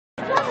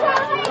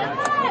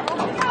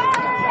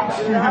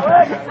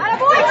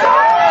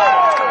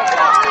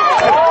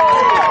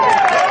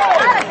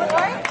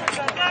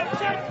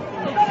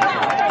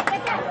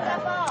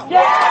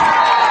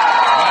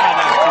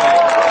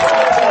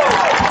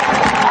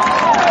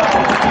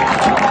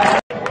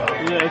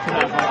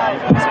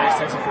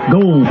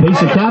Goal,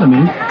 Pace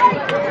Academy.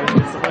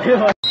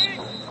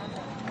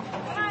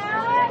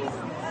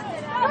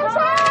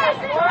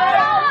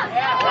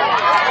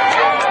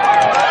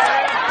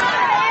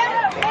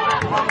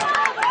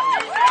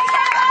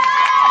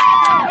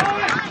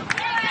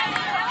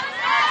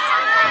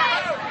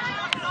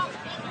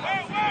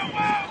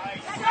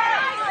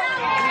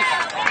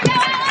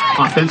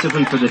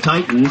 Offensively for the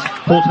Titans,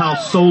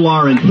 Holthouse,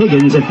 Solar, and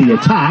Higgins at the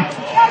attack.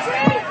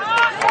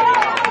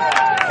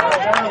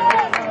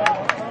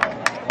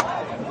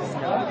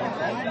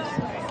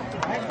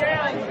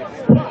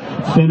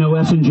 Finn,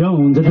 S. and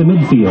Jones at the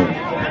midfield.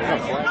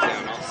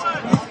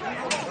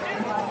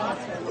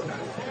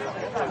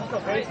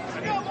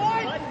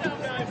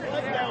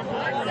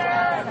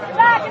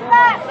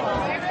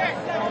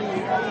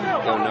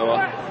 Go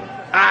Noah.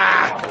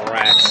 Ah,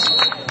 rats.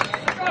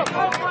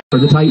 For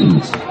the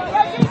Titans.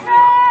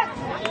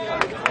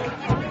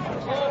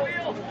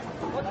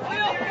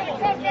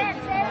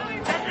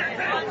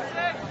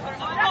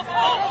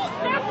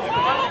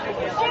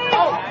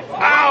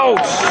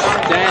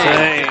 Ouch!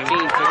 Dang.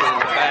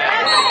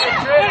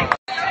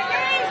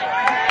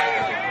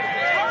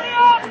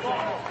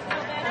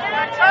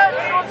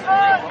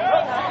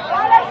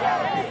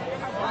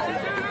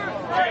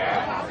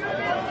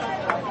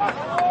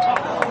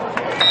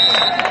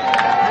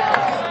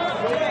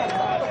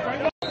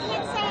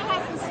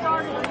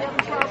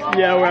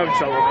 Yeah, we're having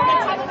trouble.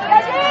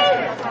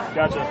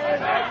 Gotcha.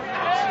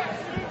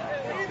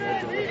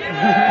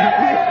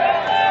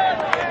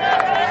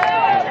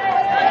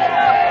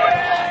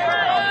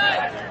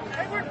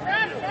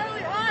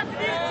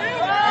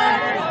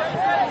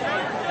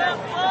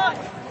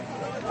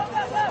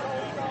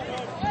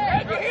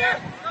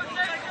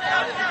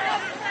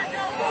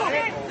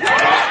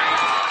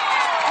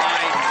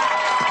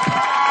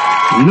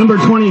 Number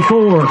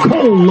 24,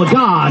 Cole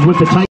Lagarde with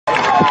the Titans.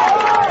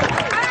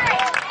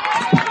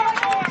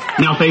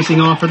 Now facing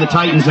off for the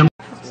Titans.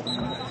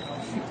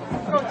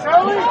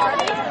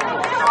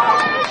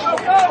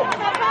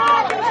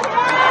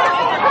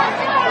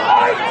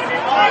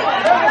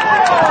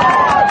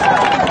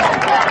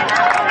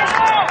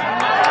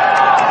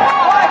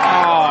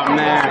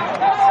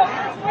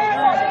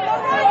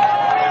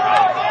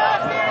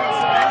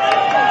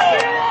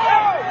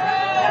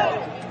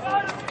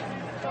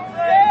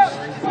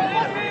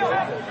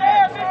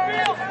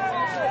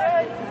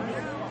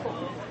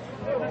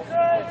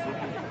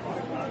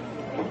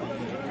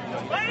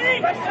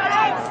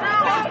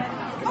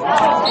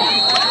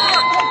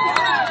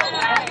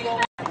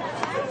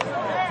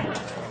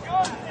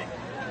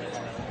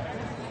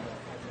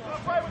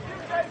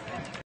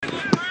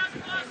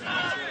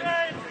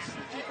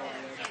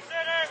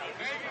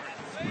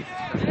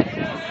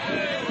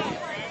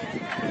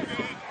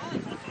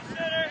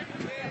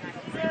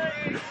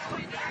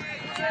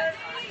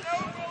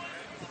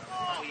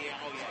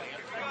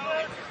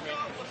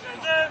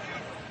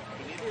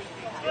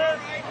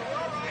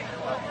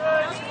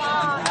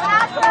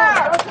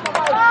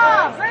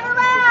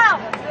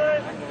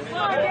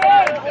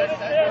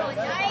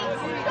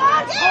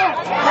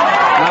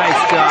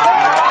 Nice job.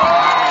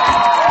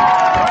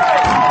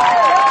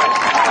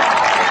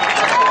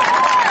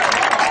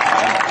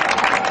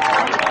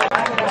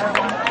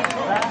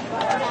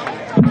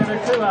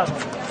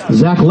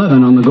 Zach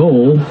Levin on the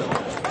goal.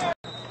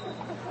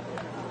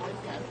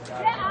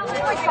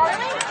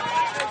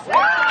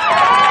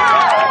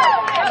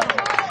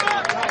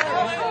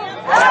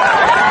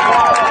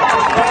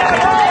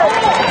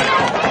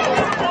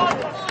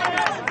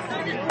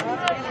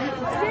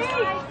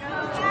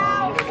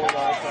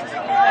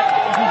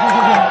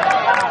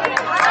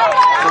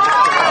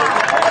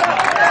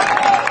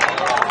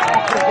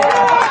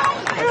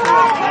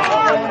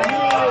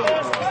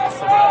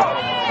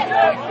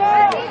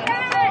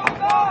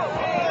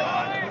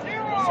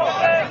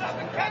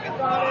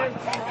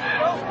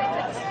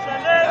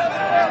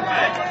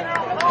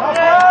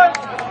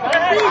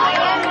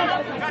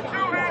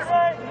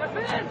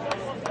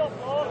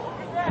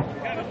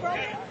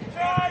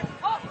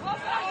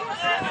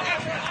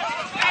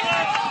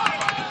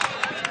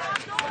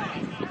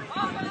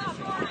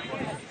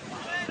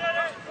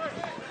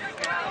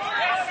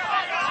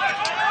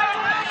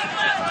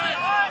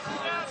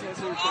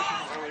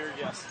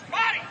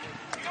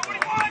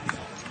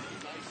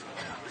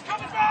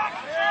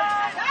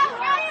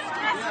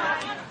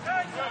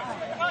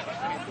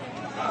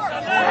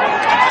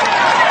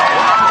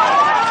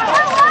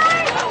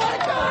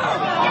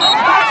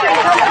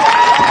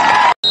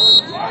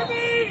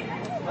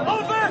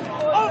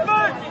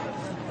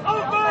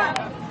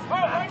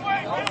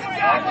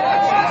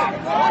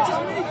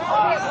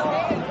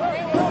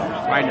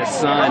 Right in the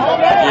sun.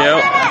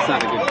 Yep. That's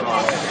not a good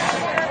call.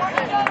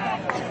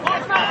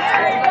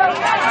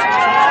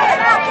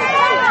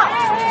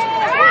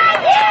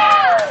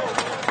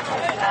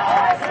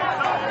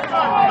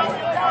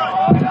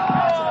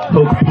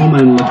 Pope, Poma,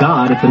 and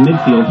Legod at the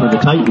midfield for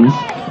the Titans.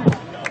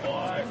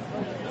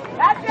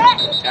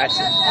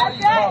 Gotcha.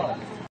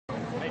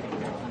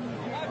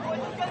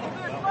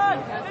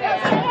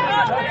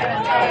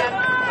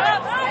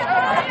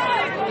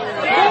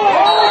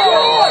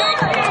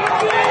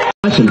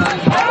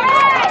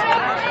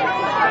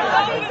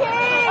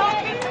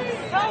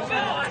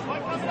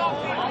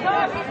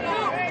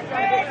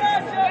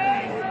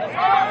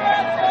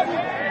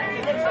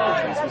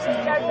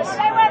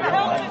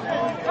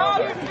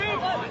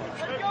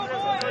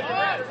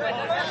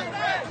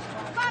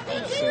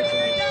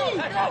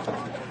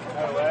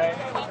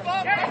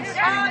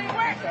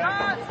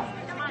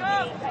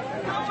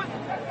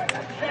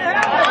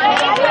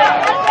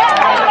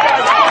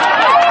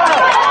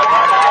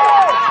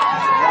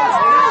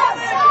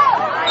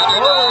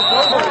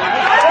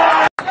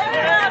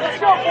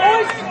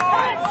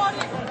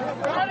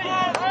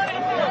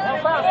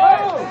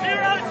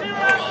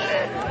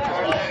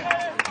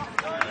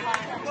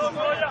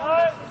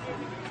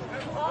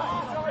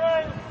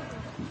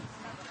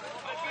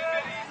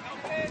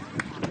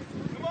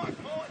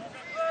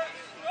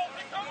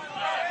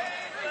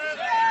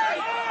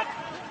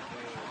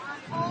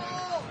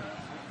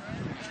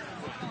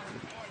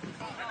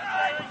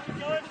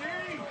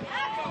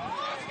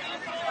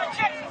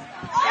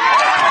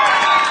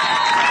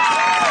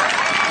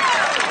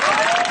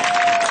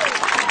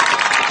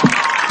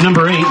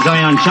 Number 8,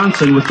 Zion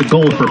Johnson with the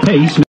goal for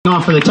pace.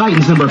 Off for the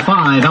Titans, number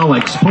 5,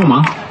 Alex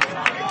Poma.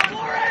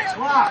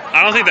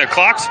 I don't think that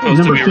clock's supposed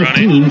number to be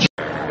 15, running.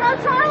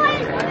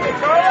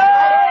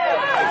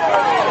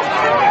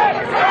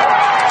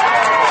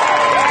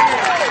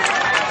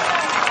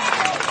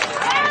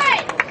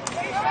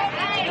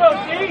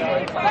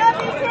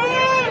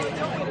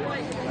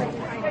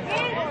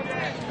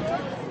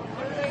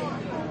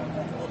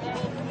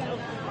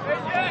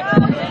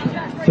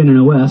 Finn and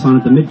OS on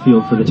at the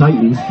midfield for the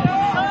Titans.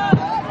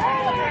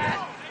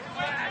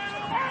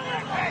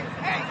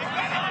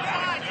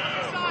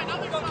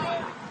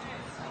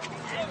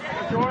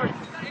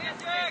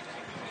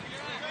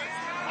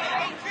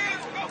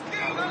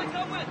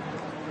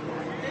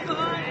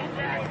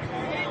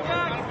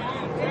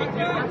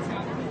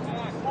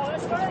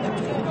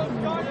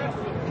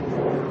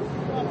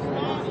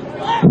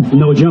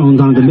 Noah Jones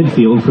on the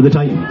midfield for the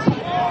Titans.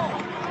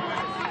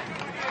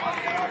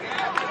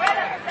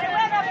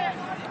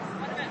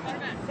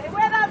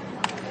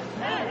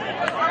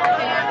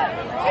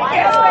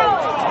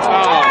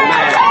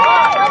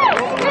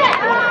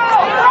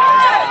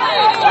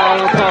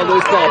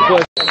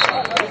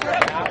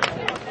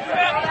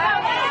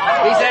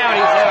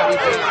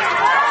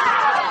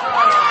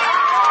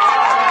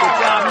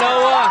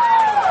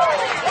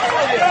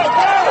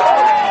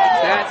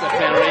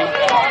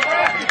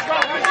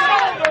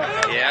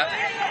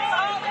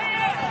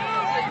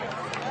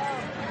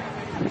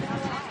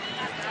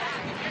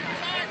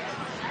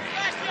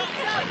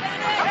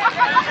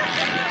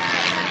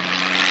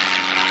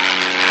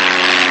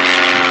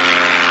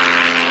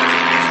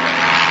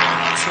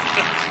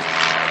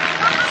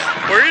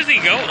 Where is he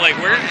going? Like,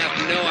 where? I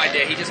have no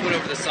idea. He just went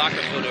over the soccer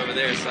field over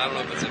there, so I don't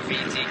know if it's a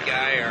VT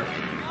guy or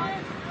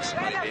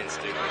somebody being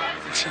stupid.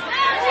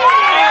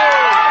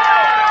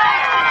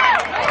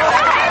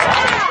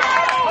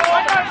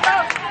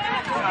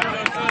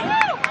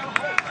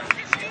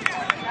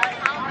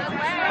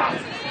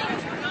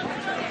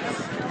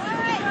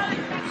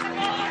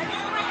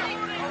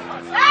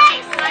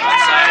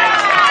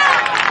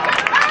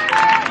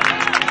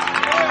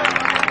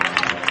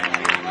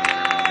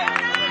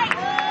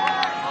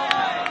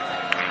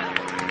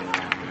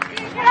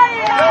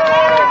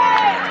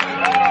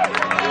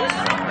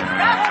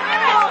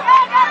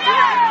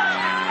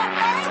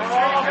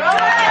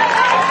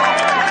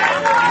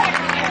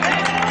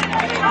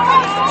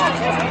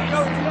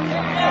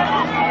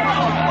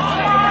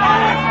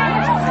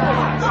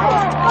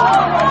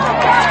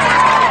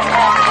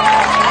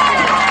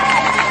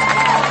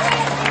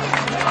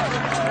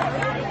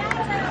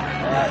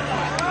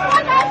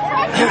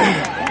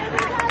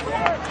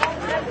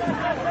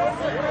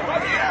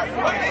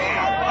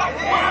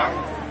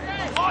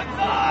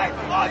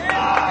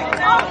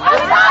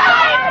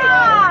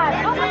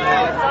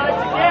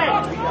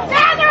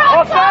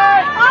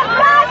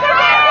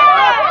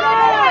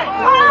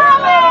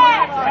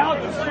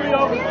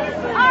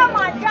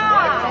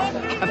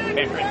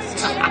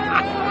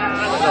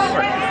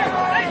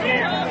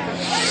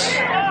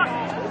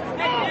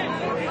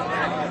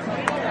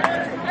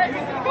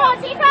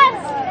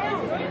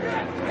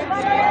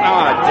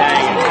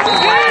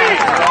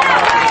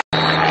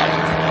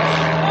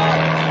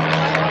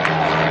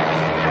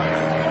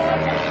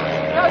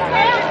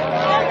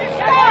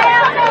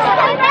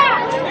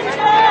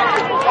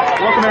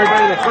 Welcome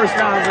everybody to the first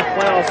round of the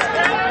playoffs.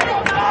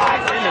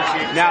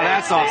 Now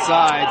that's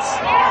offsides.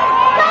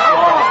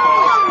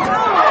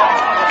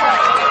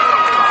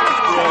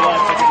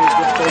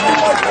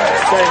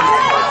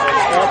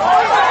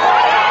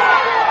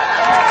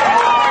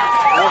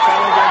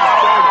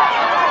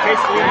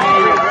 Basically, we need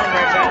to run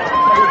right now.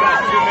 About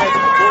 2 minutes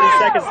and 40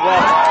 seconds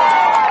left.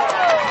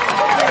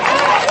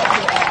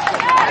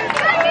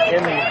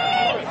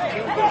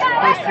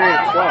 first period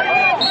of 12.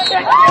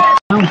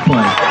 Sound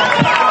play.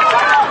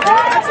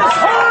 That's a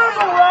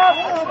horrible, Rob!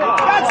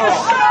 That's a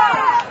shot!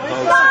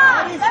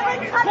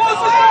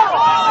 Close it out!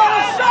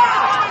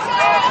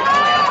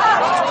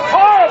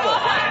 Horrible!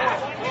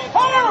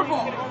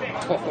 Horrible!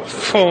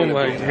 Oh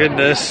my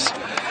goodness.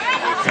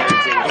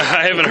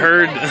 I haven't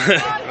heard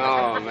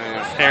Oh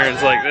man.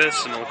 parents like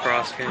this in a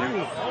lacrosse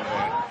game.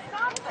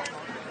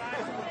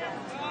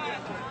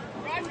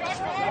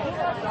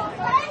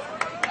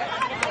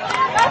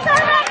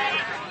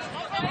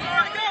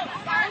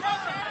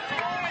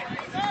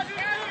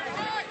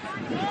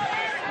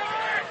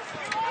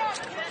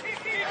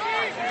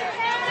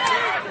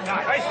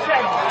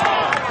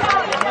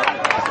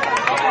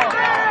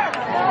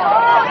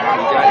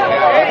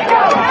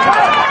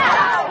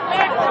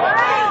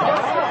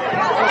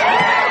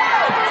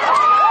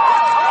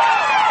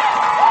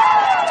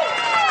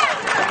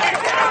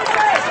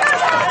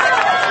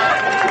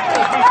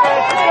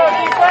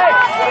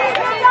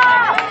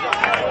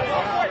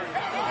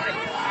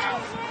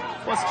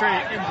 What's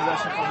Trinity in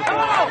possession of the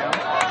ball right now?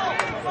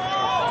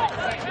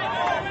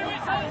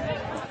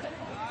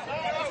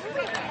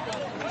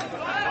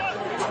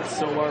 It's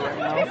so low right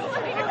now.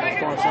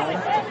 Going showing.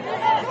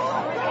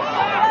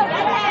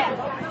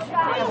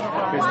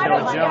 Here's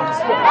Noah Jones.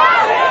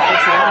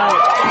 Takes it out.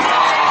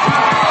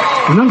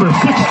 Number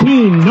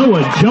 16,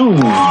 Noah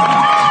Jones.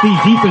 Speed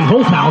deep in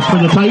Holthouse for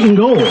the Titan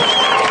goal.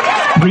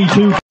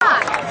 3-2.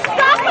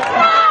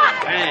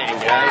 Dang,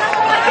 guys.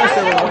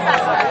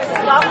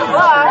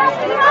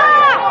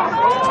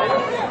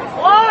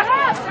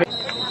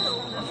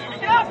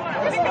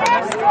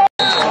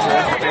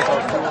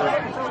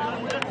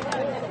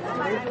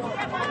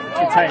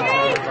 The Titans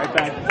are right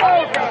back.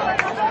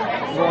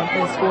 Going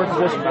in score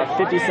position, about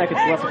 50 seconds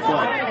left to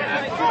play.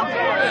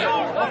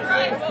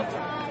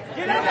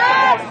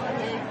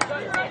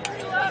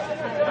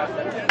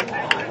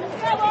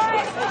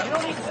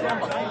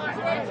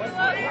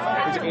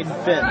 Here's Aiden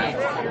Finn.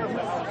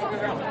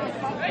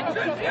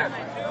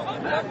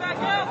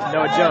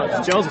 Noah Jones.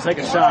 Jones will take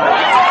a shot.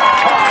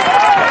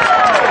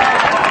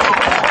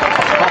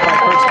 Caught by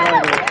Coach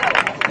Snyder,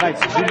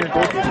 Knight's junior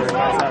goalkeeper.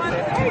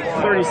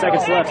 30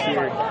 seconds left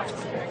here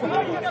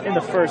in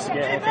the first to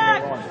get anything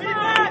they want.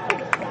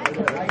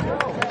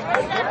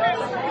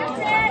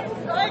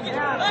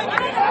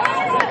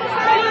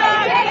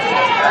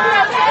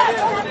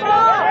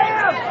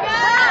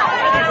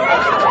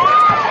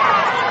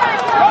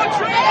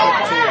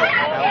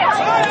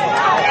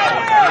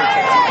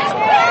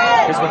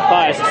 Here's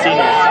Matthias, the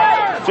senior.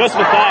 Just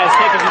Matthias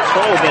taking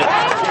control of it.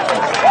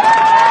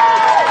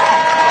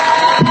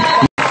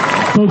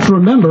 Folks,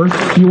 remember,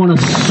 if you want a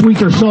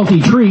sweet or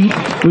salty treat,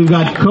 we've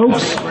got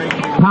Cokes,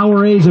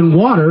 Powerades, and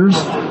Waters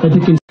at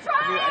the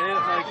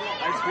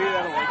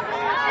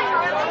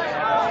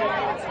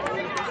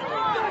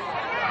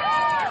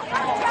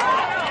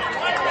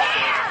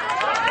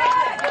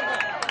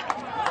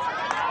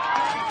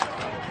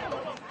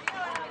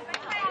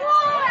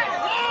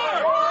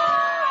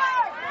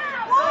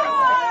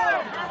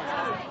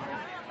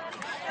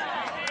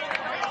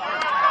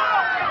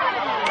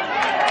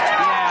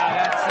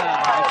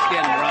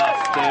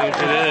It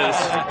is.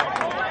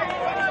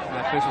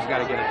 My fisher's got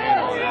to get a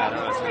handle on that.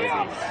 That's going to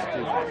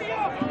be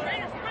nice.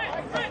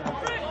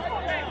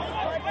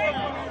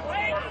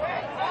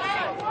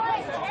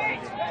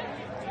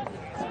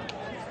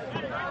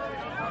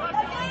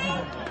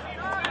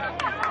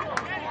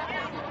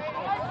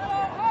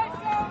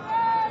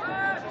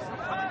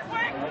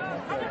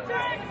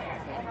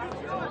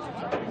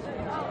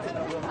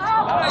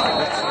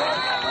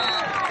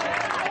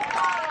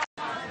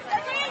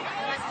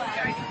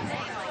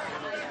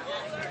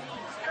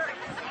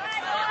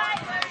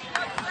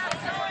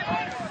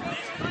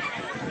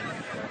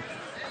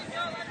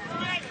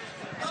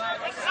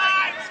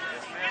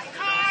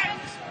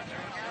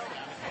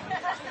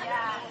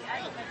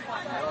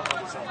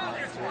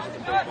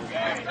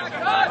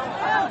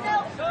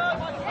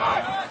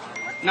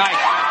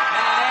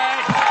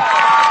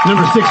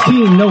 number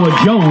 16, Noah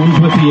Jones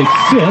with the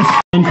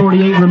assist.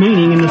 10:48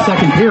 remaining in the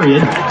second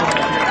period.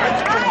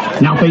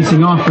 Now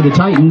facing off for the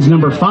Titans,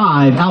 number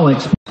 5,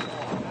 Alex.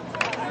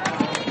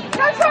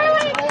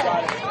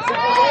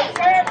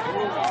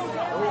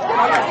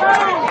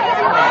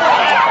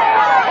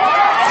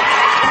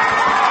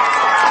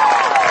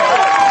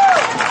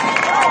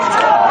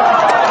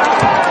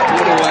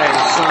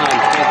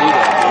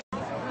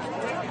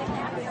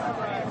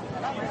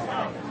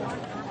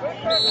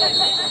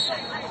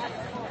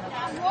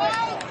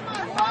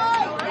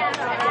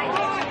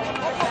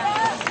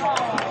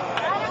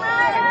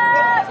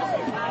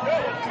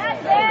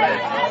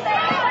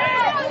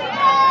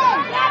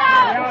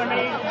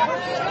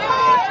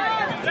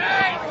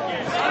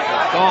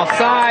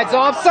 Offsides,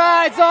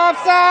 offsides,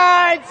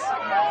 offsides!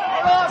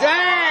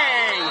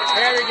 Dang!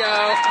 There we go.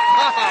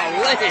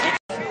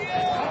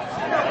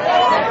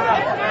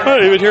 I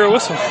didn't even hear a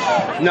whistle.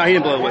 No, he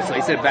didn't blow a whistle.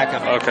 He said back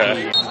up.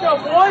 Okay. Let's go,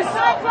 boys!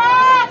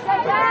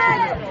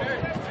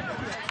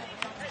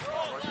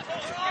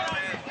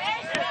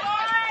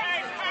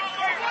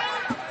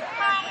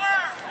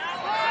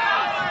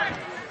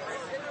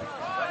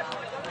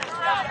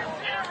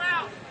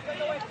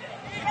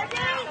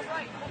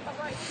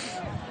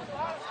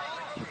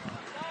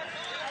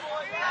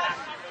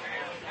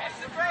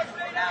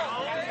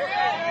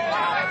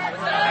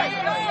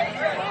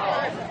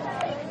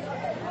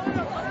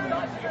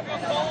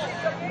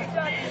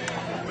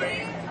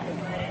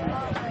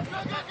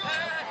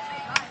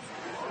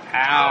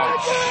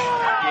 Ouch.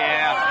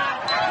 Yeah.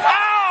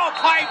 Oh,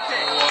 piped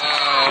it.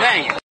 Wow.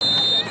 Dang it.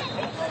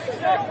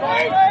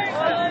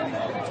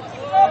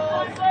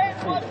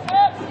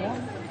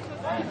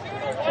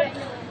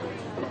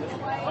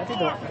 I think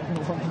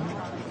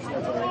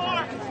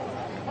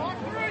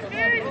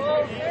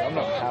I'm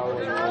not power.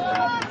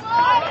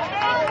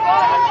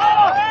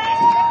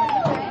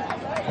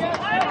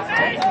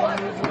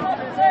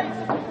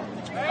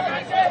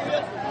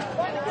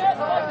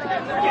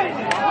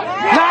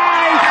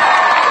 Nice!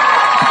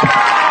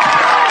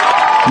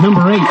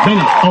 Number 8,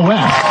 Bennett,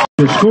 OS.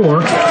 Your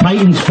score,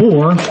 Titans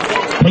 4,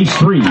 Pace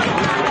 3.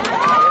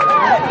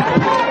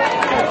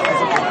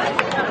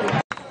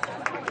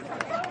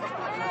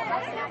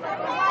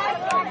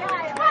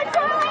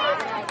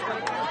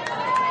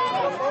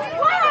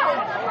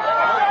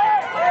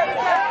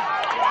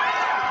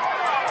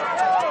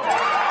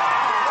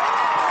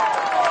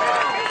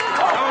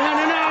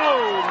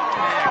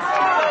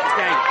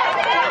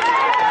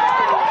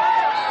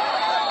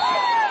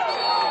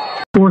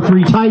 Four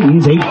 3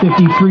 Titans,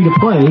 8:53 to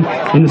play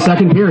in the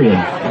second period.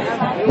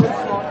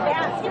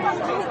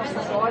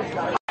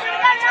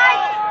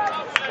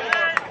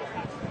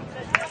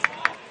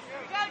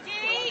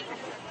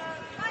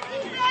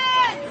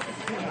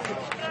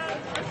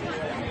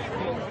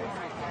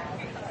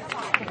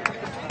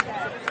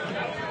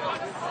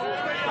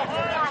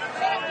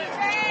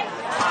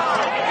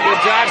 Good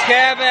job,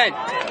 Kevin.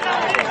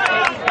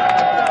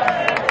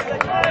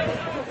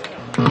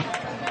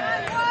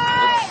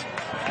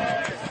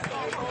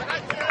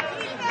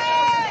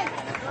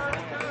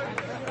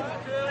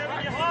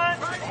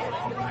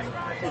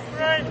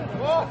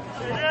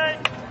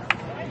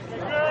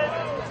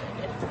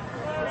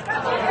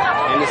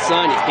 In the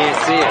sun, you can't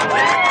see it.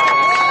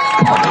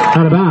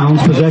 Out of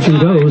bounds, possession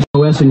goes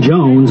to OS and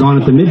Jones on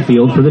at the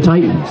midfield for the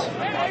Titans.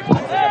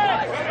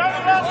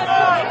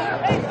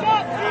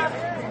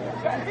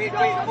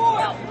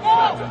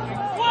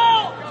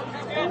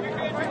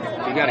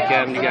 You got it,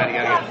 Kevin. You got it.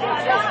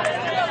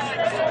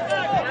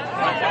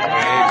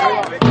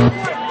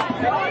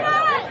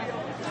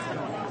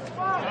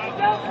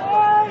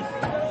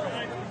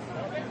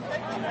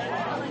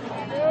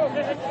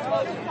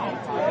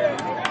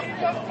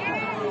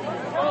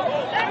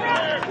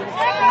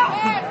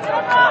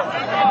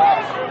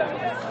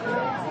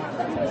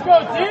 Let's go,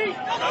 D!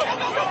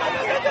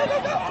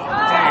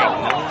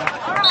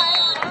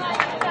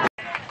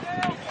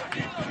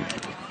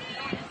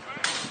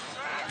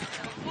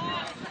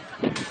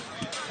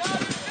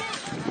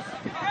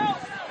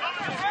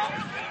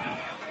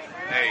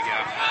 There you go.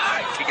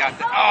 He got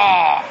the.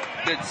 Oh,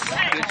 good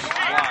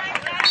block.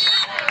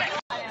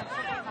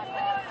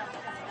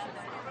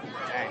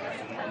 Dang,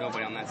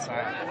 nobody on that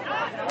side.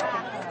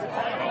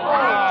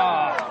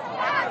 Oh,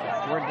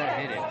 where'd that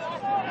hit it?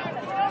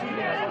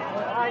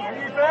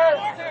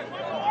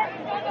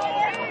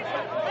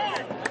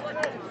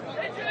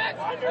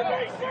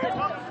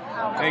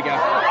 There you go.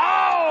 Oh!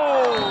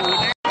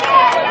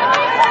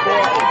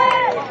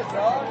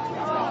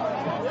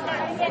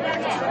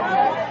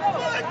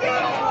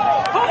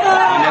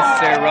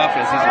 Unnecessary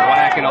roughness. He's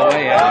whacking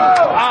away at him.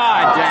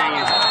 Ah, dang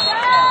it.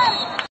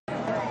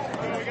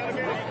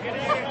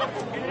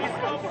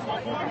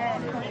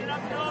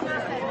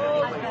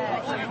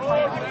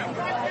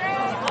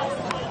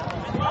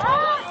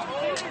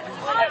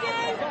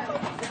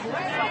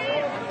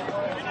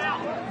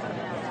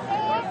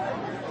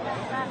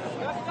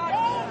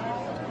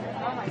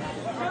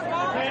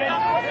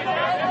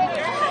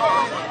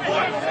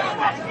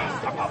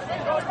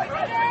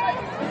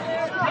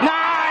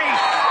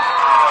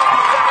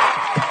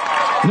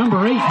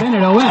 Number 8,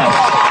 Bennett, OS.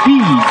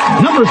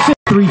 Feed. Number 6,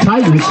 3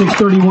 Titans,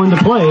 6:31 to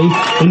play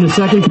in the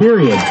second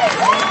period.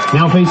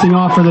 Now facing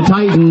off for the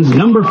Titans,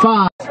 number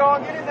 5.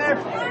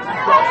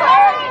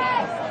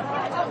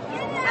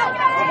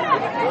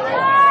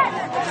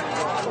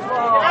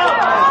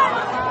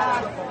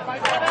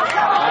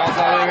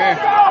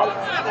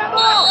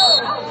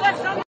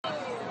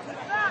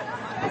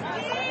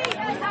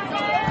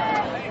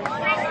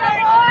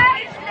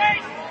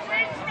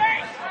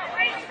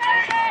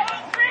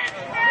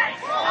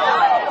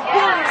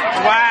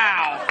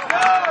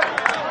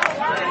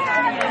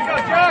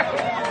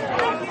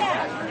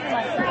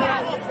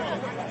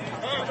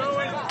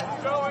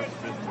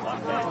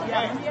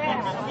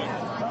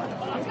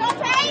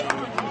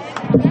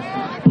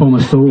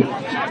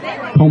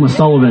 Poma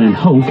Sullivan and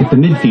Hoke at the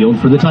midfield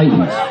for the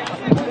Titans.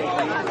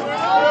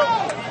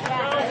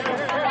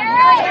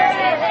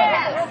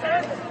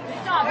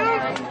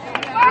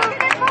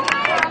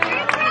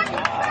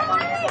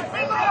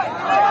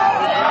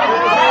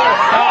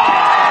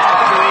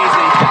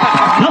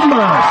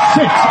 Number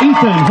 6,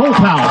 Ethan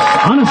Holthouse,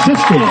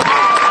 unassisted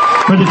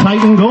for the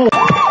Titan goal.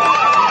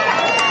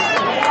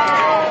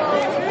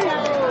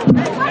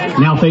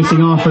 Now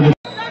facing off for the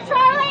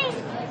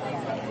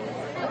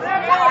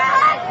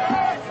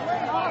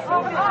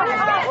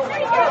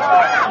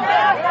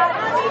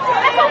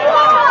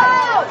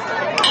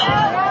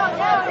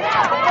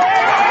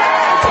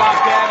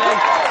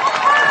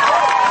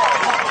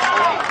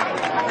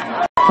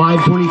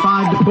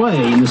 5:25 to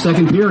play in the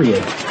second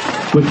period.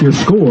 With your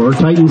score,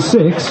 Titans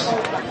 6,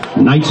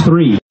 Knights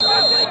 3.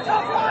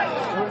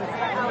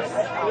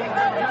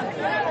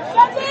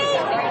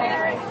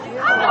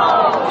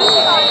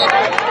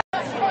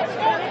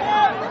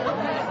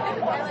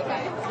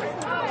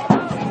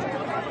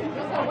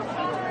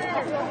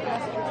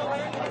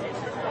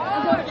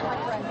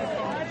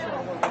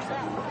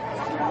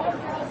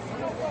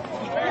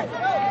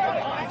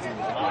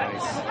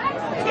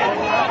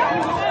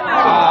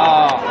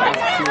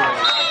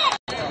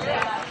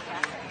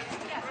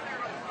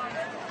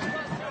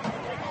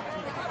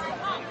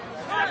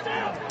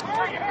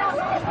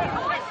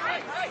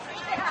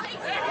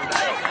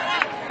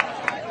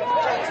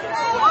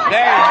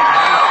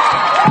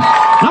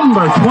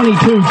 Number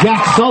 22,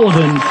 Jack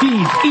Sullivan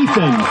feeds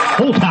Ethan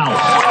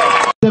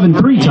Holthouse.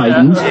 7-3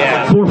 Titans,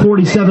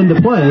 4:47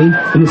 to play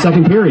in the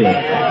second period.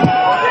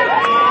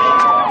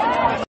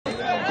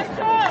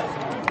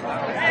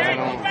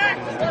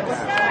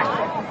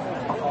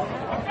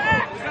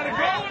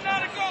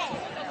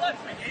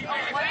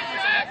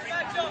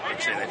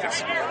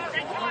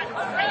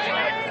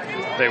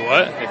 They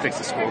what? They fixed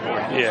the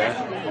scoreboard. Yeah.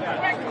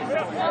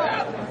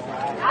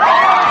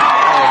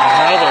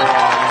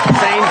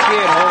 Same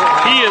kid.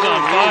 He is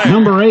on fire.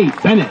 Number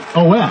 8, Bennett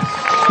OS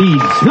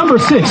feeds number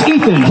 6,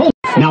 Ethan Holt.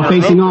 Now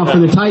facing off for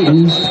the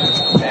Titans.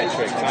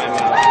 Patrick,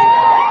 timeout.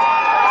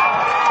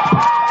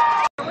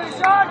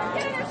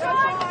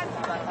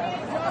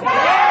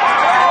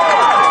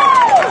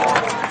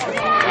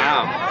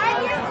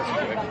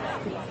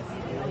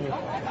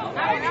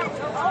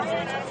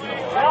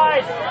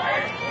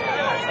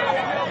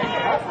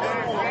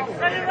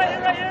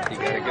 You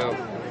gotta go.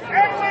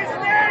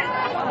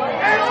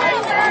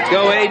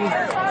 Go, Aiden.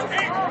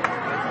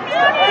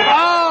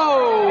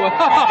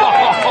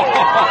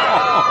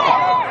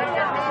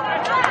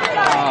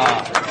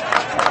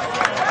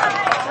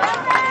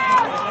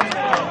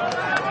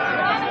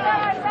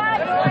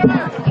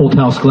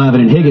 Holthouse,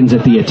 Glavin, and Higgins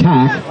at the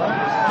attack.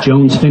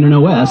 Jones, Finn, and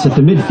OS at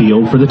the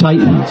midfield for the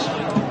Titans.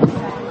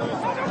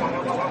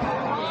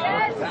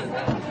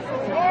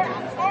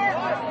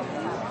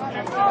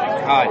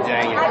 Ah,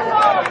 dang it.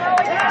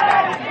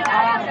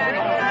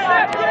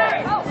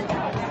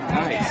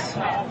 Nice.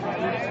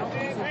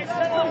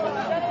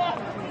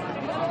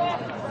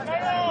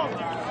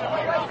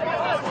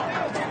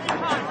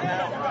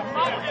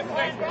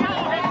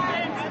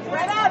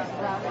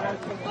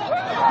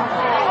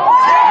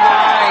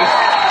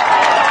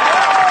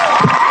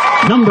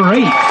 Number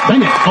 8,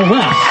 Bennett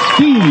OS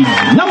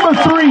feeds number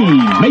 3,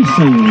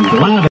 Mason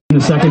Glavin in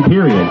the second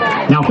period.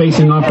 Now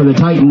facing off for the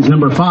Titans,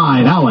 number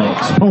 5,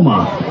 Alex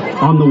Poma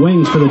on the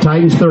wings for the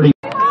Titans, 30.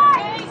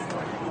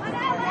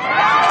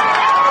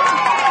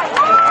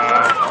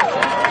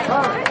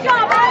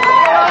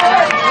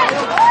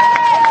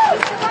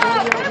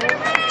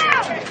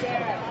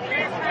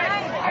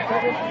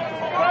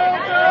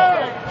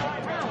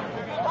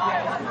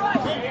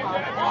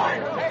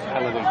 I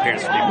love when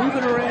parents be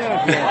moving around.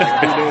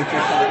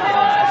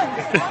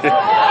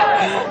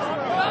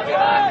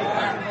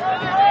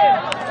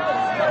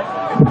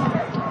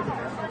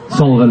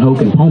 Sullivan,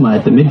 Hoke, and Poma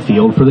at the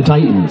midfield for the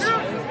Titans.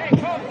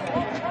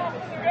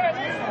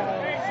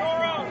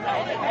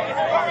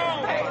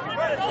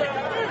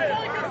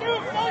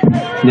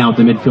 Now at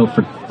the midfield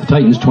for the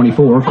Titans,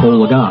 24, Cole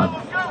Lagarde.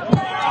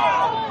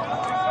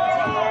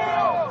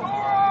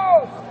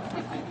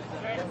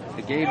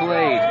 The gay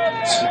blade.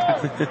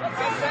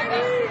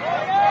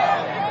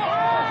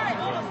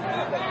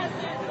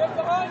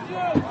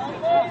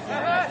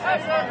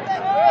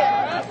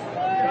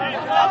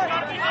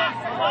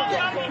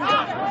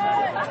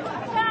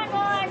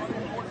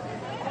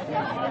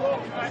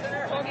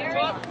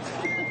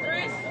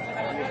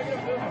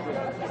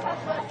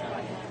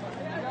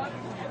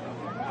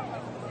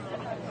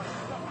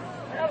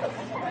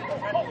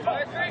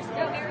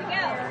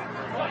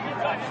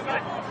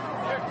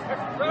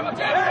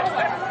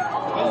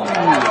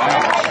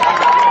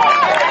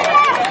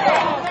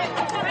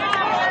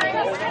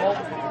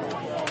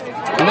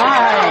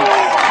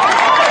 Nice!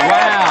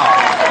 Wow!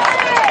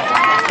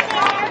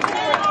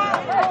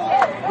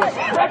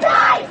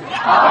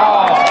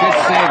 Oh, good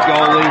save,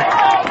 goalie.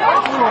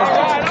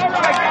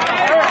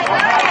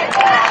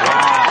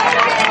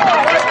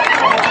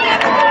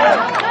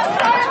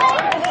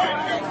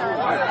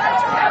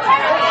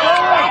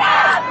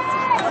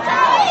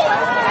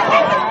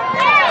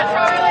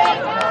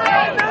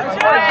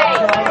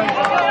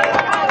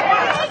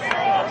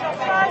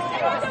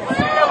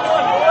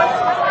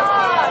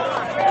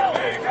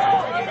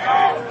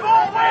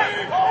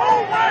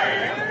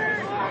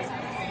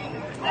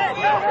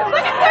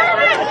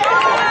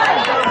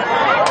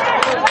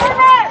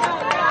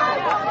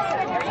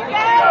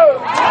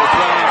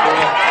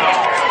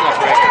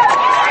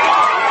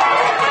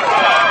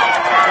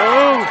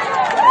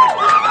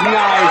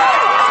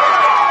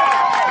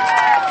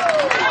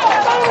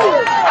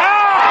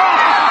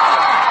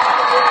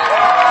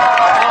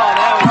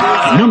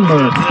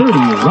 Number 30,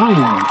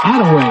 Ryan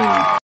Attaway.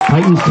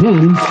 Titans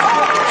 10,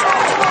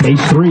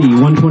 Base 3,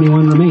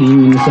 121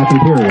 remaining in the second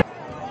period.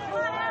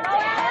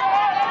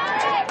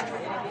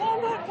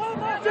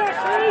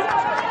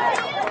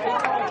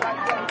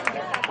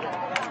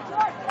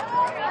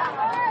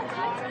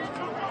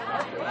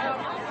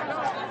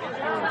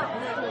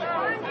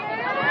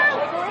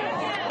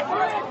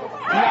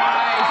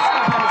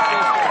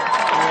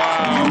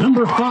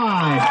 Number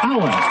 5,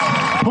 Alex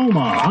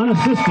Poma,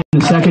 unassisted in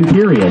the second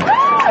period.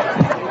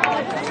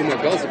 2 more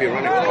goals to be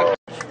running clock.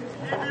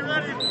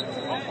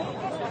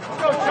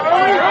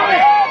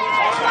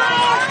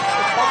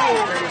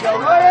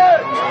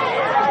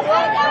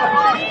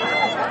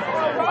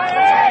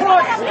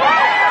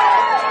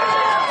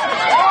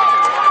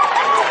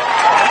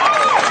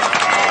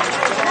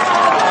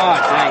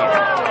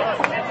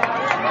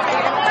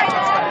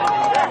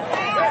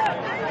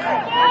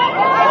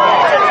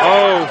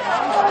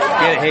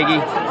 Get it, Higgy.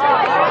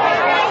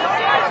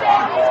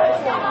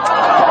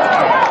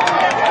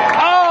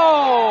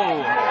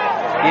 Oh!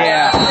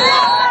 Yeah.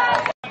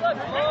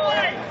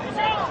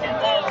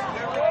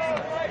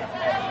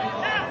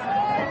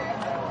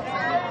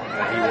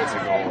 He wants a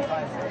goal.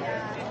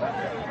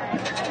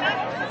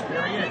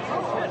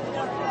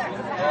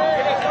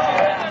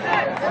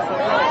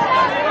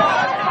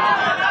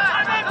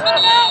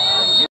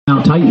 Now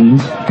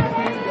Titans,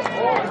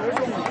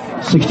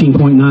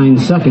 16.9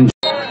 seconds.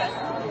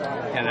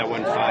 Yeah, that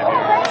went 5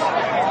 yards.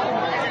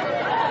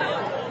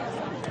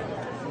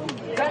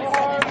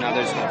 Now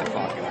there's not the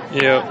clock.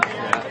 Yep.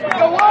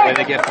 Way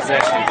they get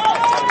possession.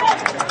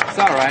 It's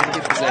all right. They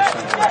get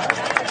possession.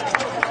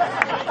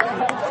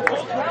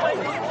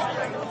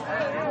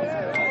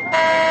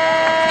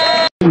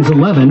 Titans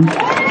 11,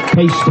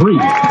 pace 3.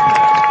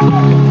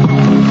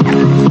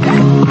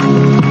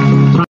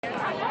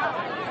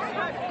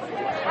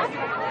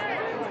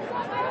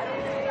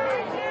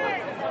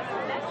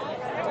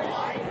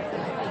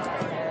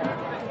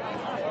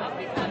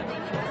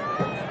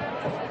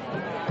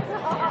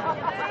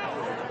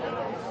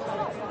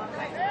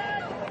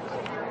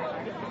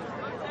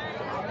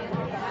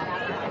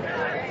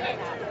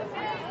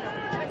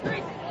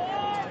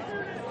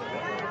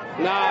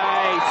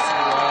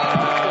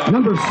 Nice.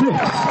 Number 6,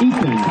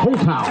 Ethan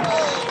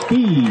Holthouse.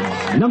 Speed.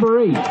 Number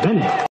 8,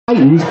 Bennett.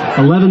 Titans,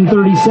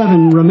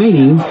 11:37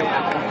 remaining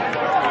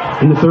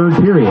in the third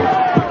period.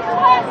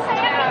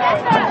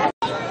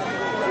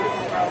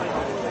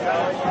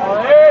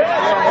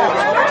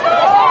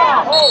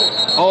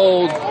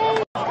 Old.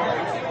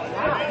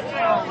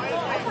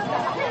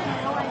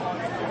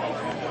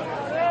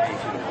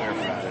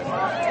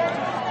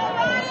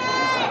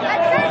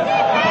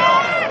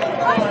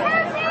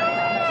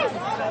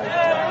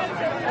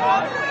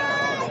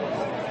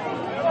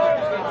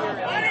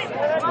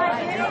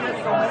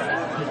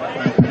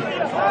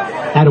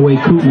 Attaway,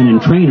 Koopman,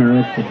 and Trainer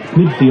at the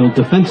midfield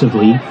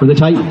defensively for the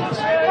Titans.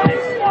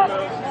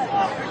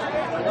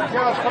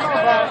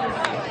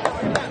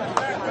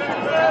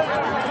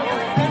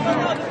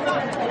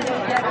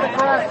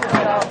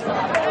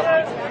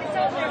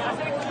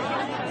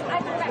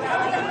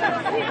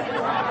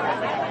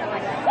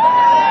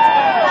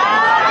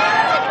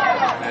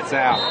 That's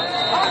out.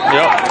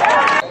 Yep.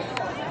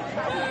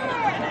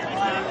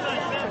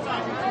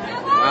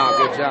 Wow,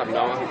 good job,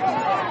 Noah.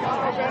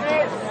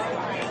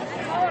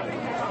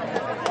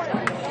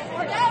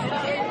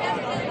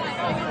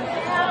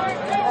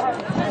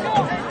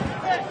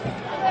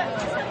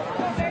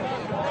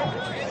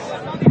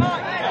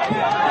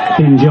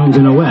 Ben Jones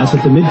and OS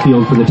at the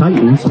midfield for the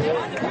Titans.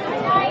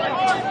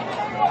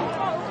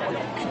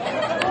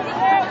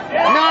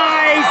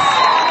 Nice!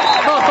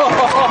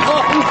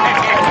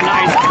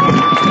 Nice.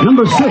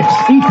 Number 6,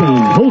 Ethan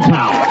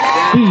Holthouse.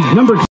 Speed.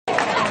 Number 2.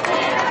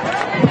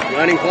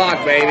 Running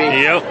clock, baby.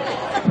 Yep.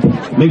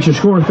 Makes your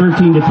score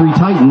 13-3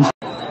 Titans.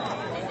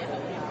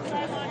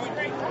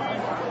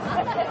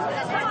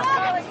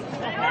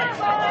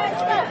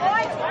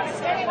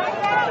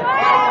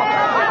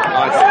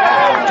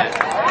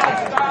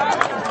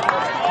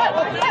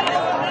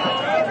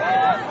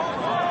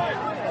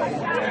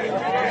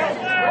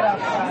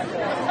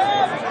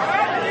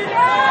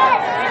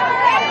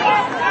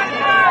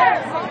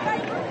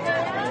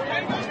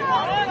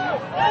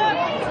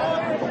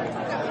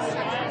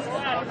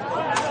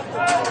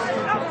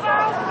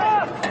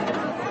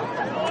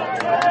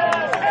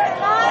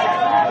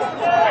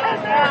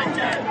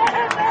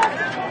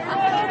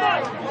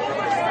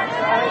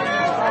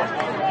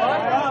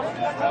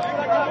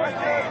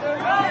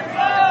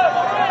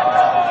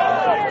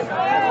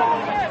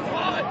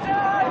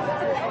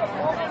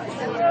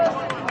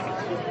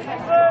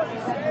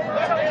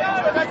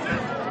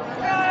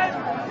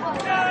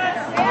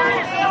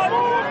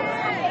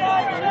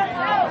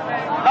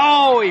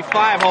 Oh, he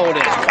 5-holed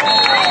it.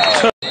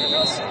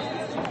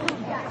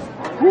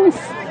 Woof.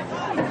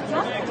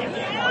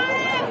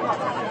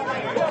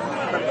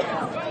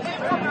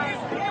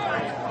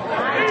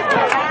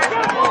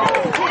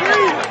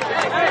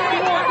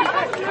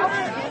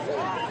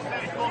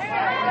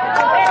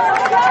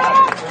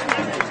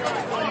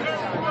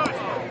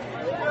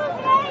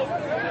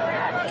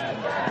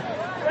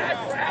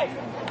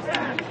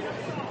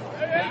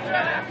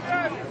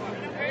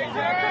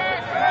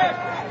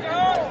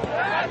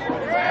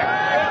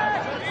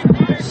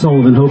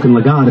 Sullivan, Hoke, and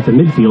Lagat at the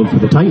midfield for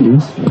the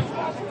Titans.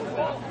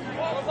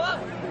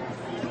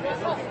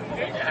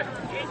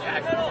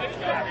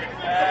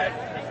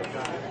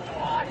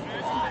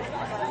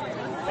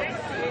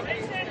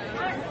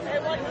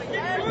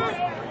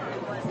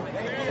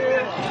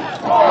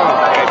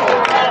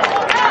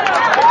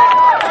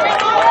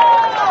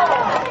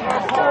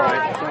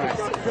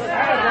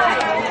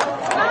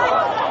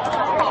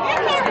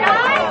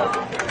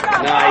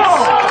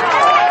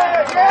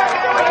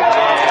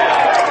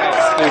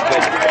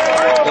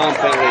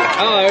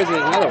 Oh, there's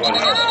another one.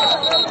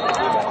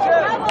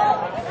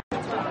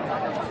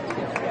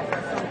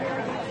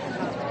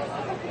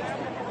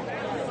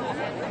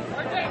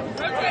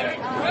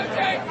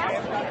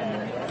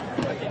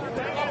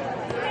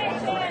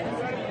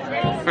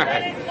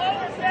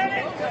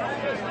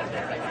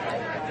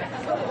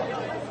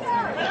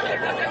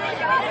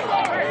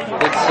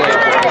 Good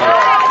save,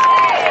 boy.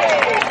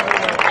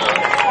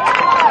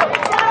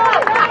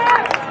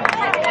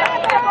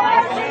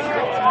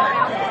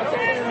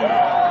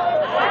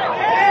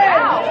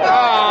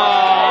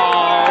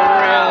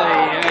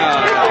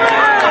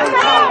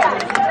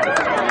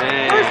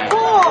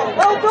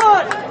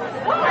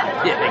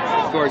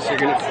 Of course, you're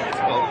gonna fix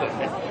both of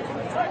them.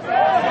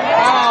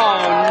 Oh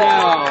no!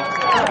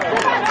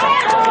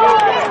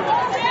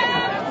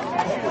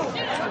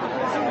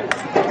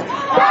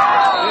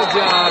 Good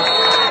job.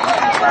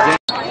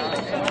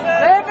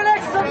 Take an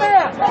extra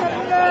man.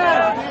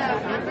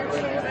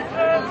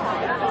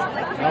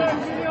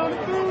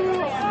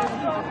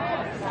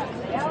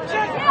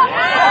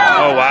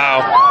 Oh, wow.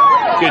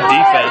 Good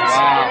defense.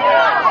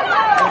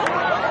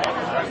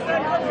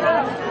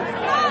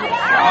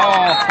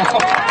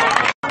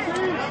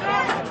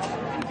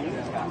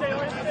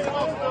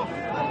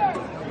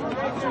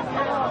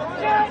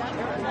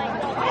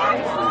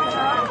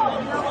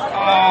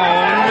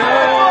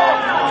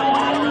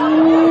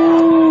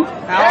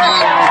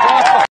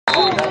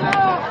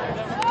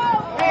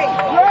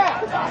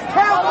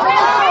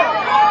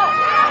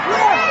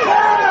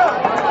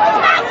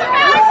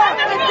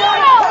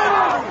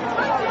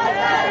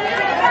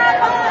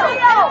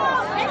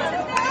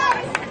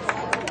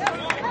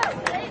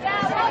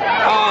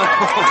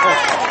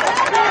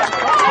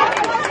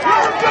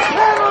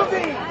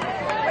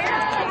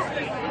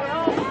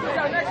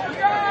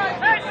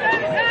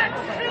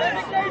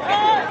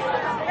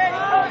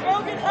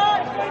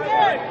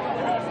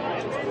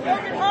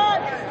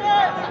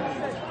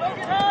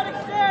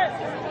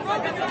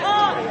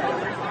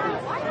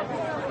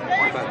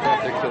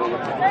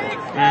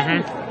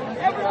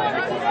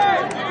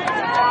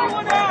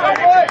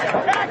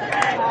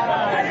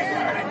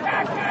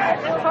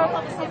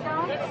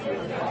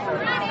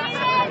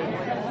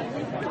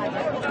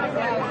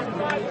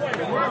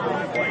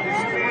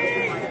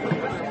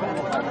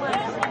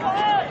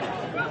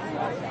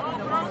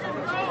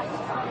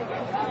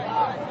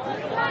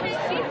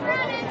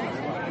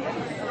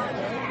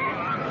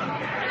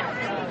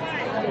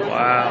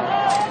 Wow.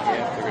 Oh.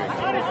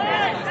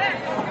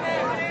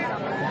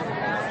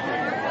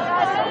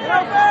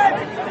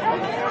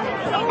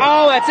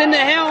 Oh, that's in the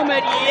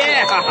helmet,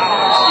 yeah!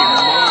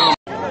 Oh,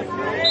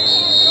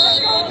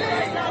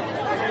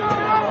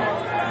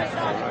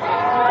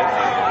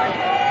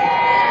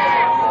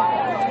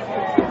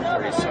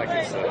 30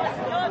 seconds left.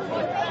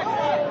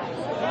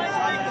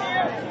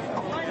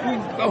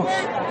 Oh,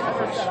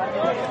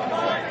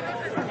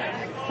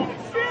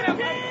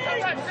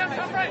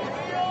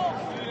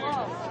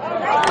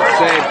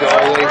 save,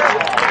 goalie.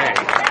 Hey,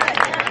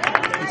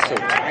 he's so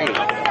tiny.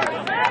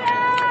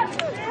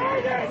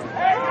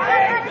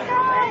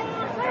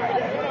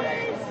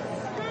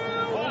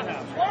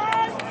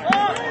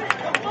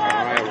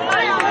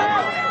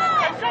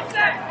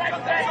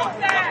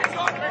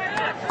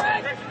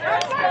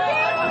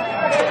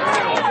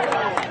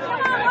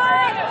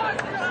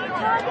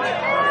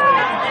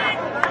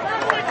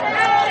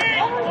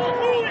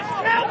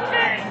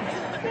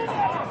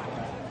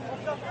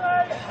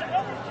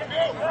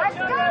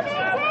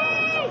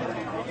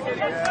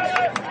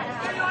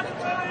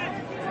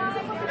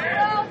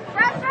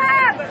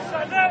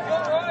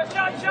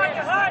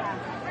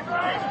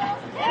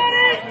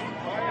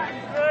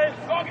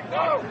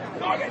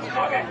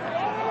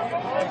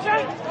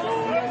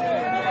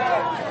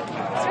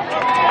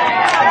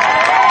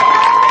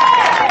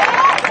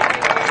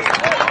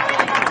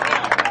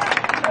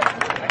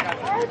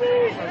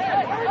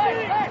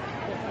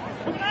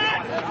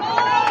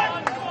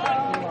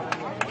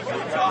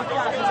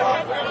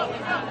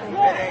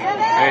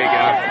 There you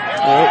go.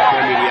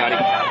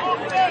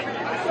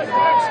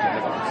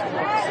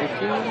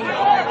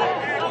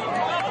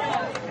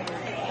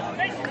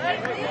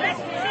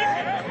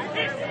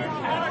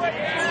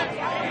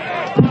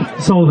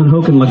 Sullivan,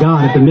 Hoke, and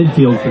Lagat at the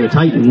midfield for the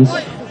Titans.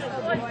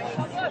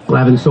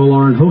 Glavin,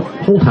 Solar, and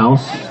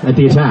Holthouse at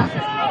the attack.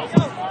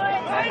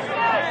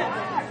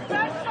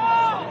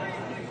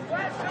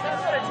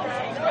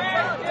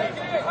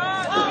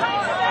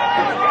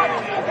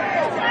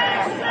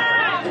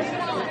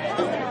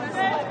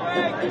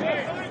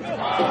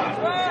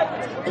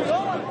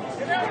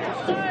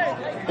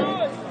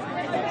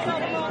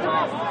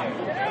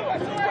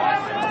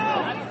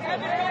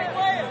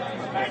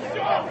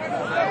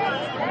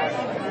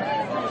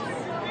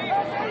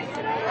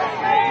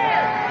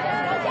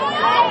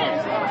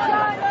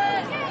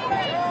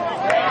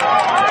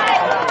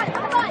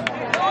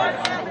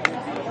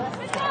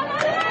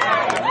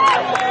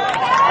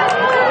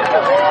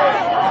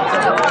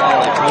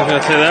 I was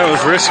going to say that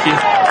was risky.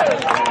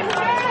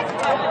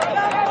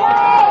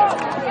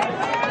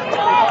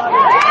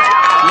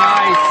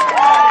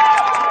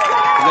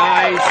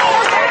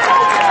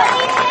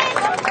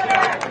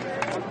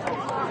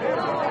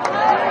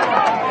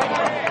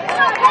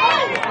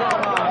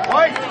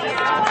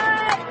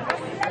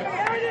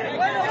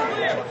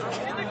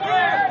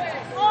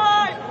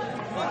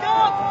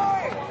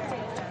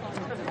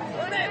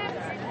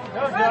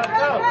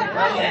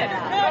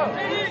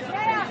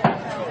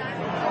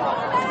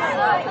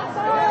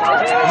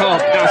 Oh,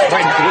 that was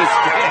right into his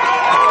face.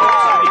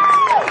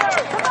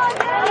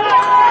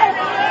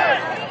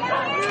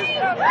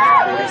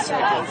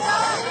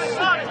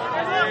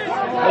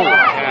 Holy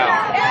cow.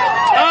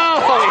 Oh!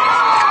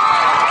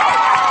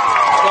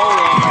 So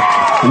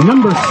long.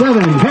 Number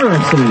 7,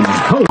 Harrison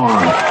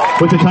Kolar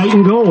with the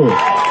Titan goal.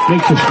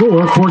 Makes the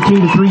score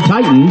 14-3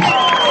 Titans.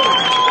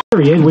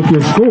 Period with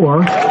your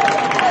score.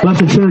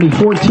 Blessed Trinity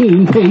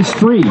 14, Pace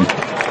 3.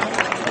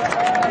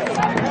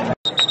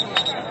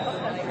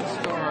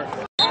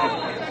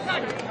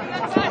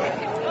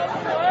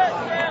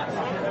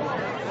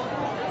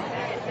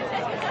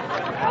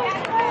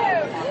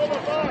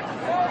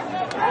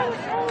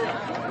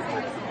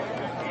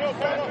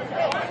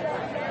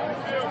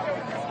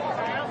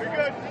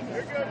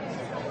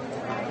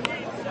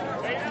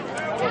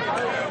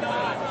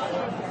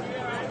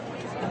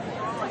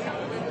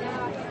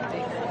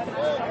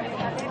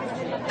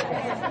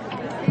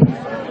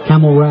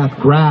 Camelrath,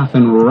 Graff,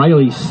 and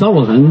Riley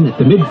Sullivan at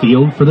the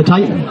midfield for the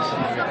Titans.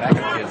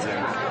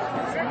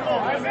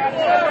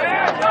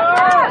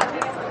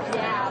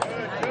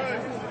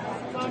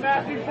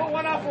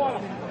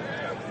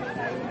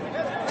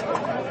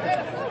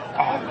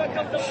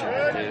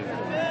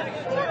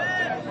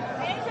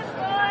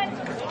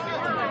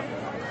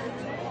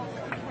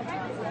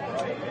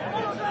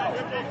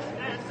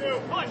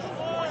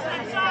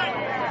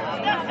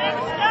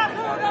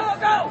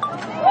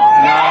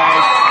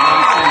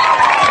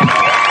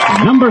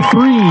 Number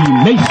 3,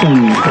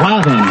 Mason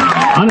Glavin,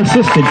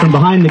 unassisted from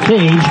behind the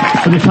cage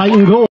for the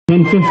Titan goal.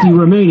 10:50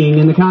 remaining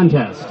in the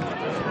contest.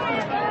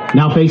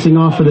 Now facing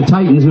off for the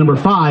Titans, number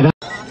 5.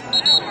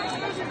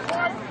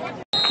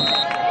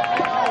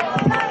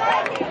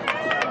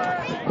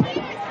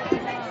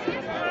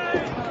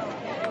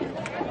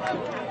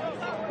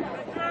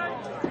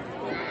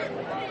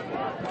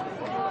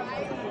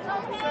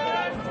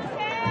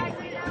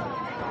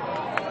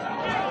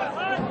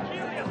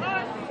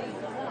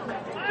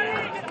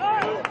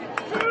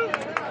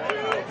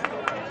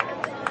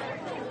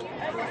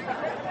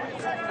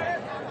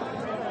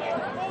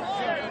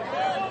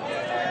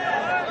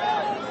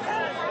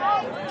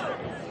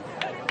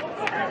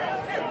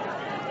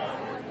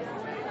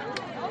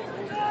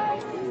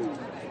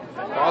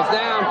 Ball's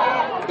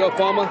down. Go,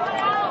 Palma.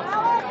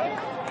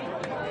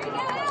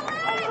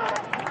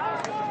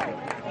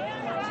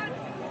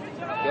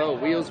 Go,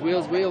 wheels,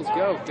 wheels, wheels.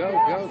 Go, go,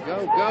 go,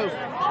 go, go.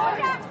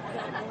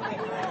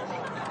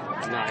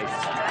 Nice.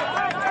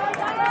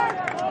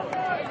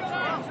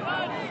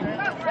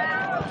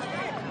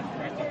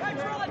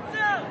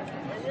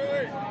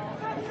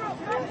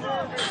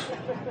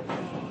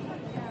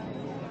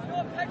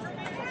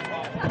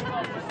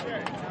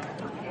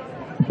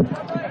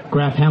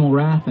 Graff,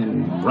 Hamelrath,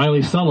 and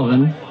Riley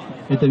Sullivan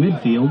at the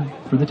midfield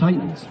for the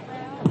Titans.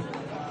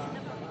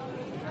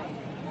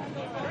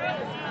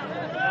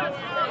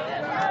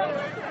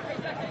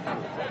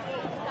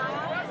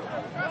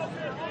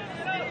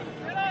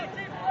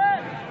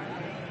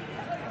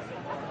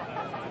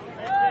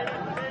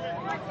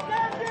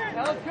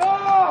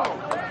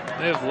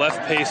 They have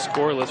left pace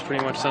scoreless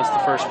pretty much since the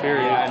first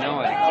period. Yeah, I know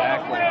it,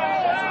 exactly.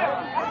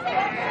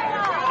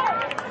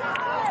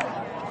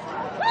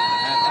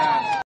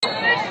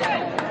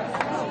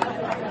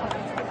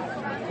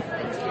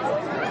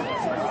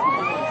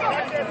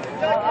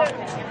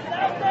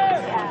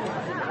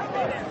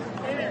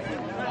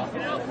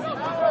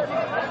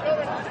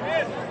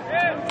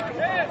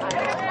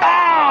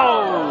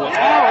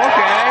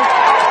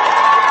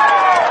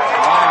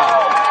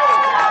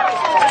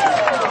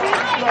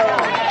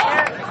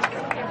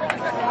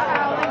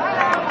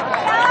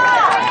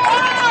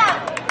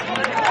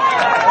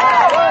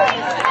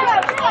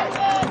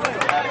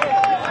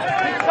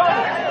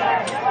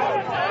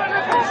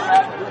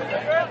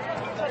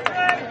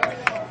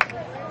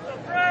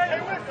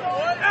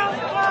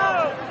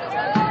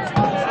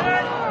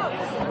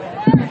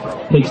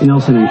 Takes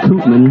Nelson and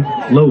Koopman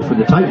low for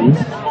the Titans.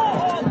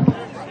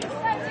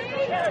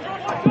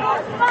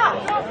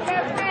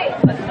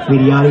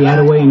 Midiotti,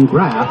 Attaway, and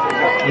Graff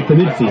at the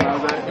midfield.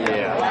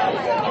 Yeah.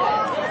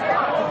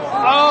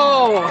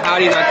 Oh, how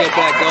do you not get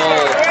that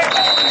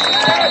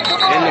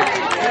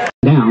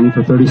goal? Down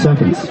for 30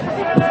 seconds.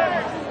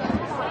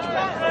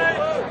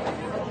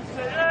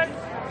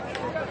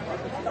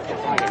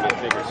 I got no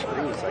bigger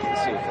screws.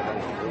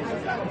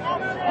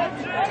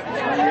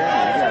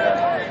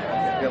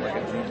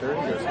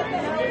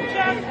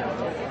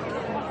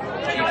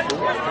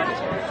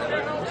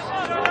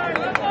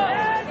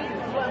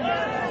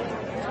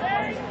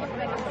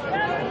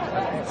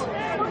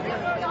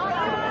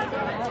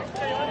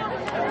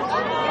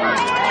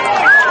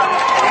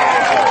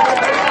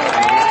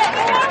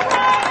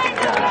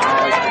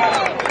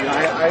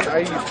 I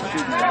used to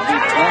shoot in that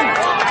deep 20.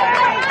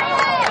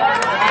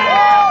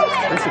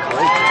 That's a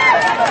great.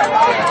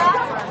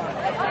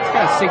 It's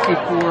got a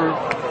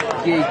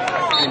 64 gig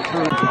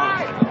internal.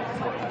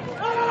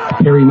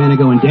 Perry,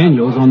 Manigo, and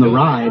Daniels on the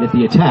ride at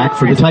the attack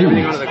for the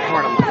Titans.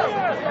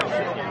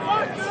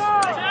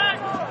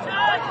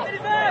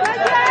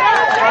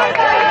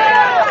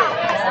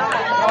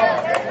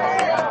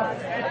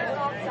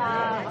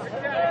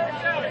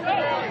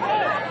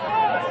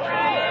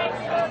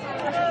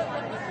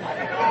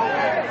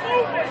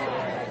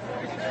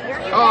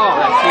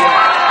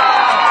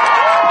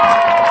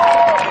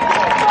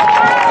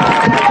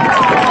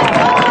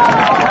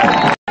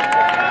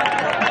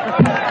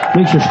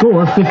 Makes your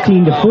score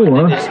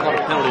 15-4.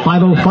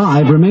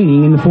 5:05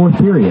 remaining in the fourth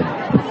period.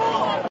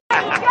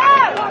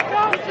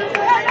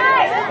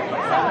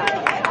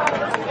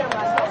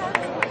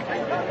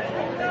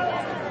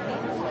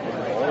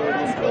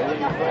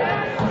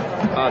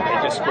 They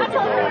just scored the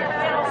goal.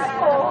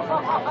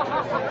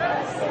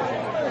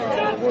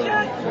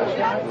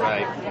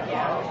 Right.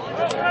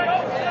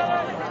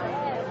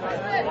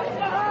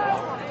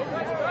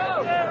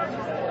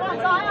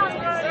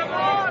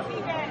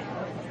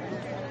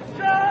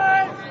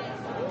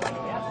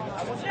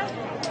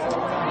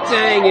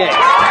 Dang it.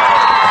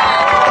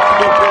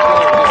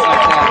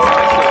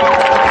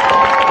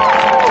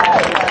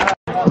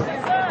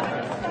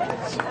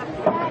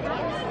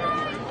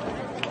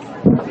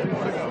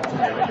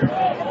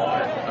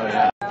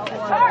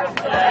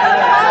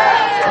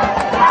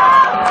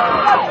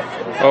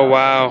 Oh,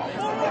 wow.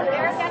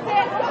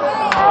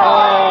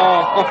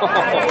 Oh.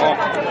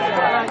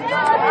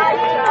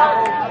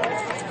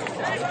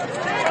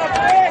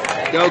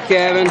 Go,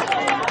 Kevin.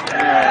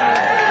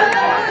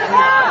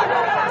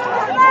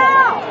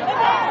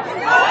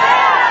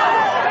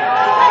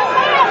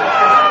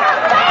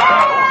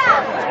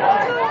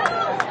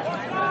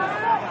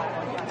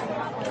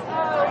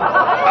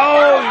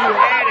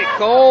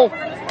 Cole. There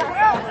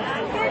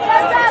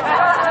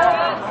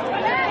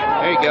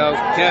you go,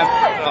 Kev.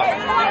 Oh,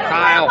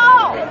 Kyle.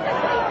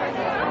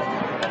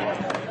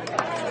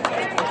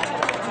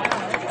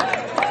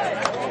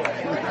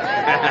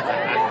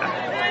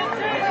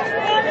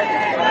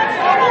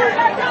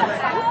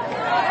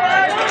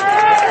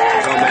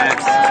 Go,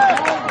 Max.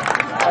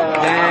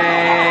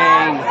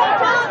 Dang.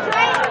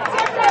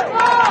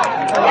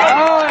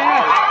 Oh,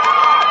 yeah.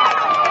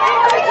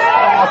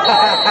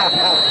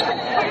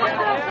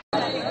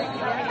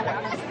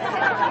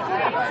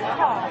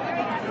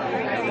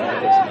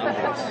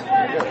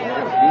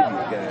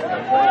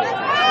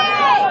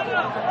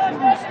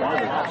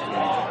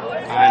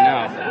 I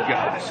know.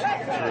 Gosh.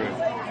 True.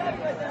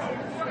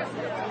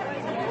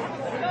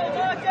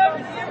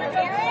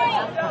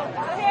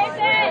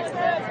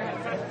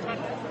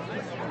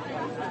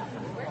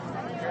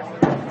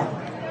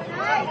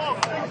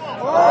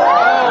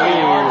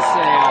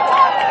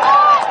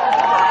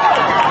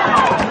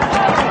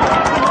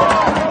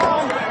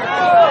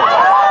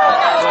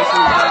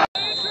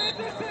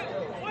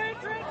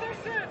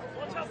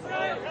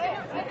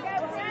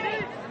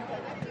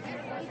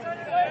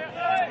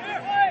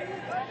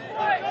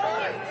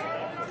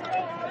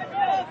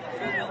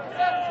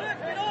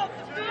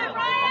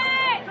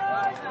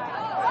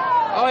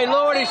 Oh, he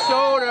lowered his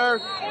shoulder.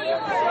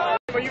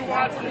 What are you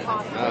watching? Oh.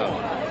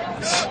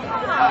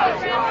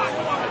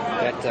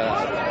 That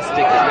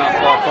stick does not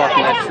fall far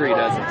from that tree,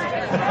 does it?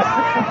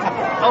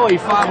 Oh, he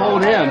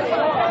five-holed him.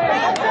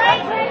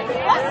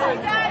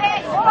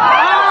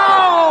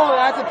 Oh,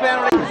 that's a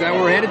penalty. Is that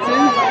where we're headed to? I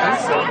think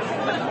so.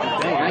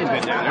 Dang, I ain't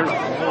been down there.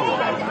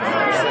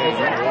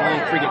 Long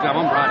freaking time.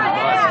 I'm riding the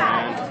bus, man.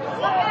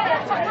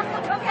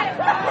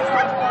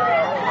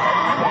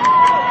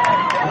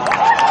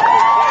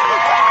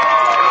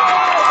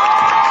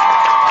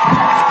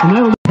 And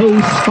that was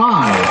Pace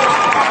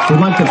 5. We'd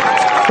like to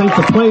thank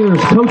the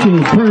players,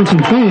 coaches, parents,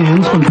 and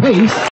fans from Pace.